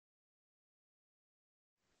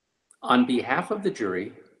On behalf of the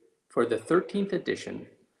jury for the 13th edition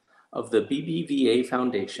of the BBVA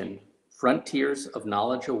Foundation Frontiers of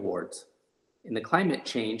Knowledge Awards in the climate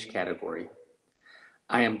change category,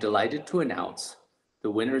 I am delighted to announce the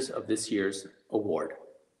winners of this year's award.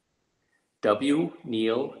 W.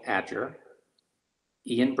 Neil Adger,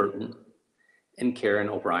 Ian Burton, and Karen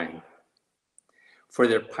O'Brien, for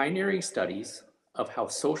their pioneering studies of how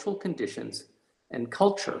social conditions and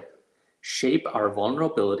culture shape our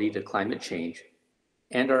vulnerability to climate change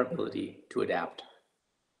and our ability to adapt.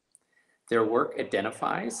 Their work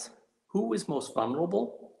identifies who is most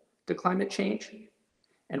vulnerable to climate change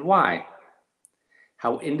and why,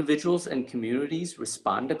 how individuals and communities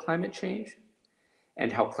respond to climate change,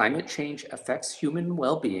 and how climate change affects human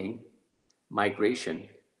well-being, migration,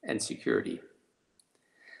 and security.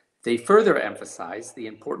 They further emphasize the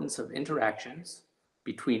importance of interactions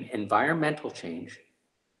between environmental change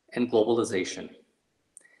and globalization,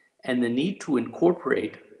 and the need to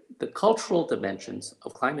incorporate the cultural dimensions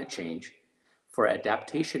of climate change for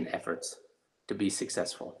adaptation efforts to be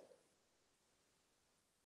successful.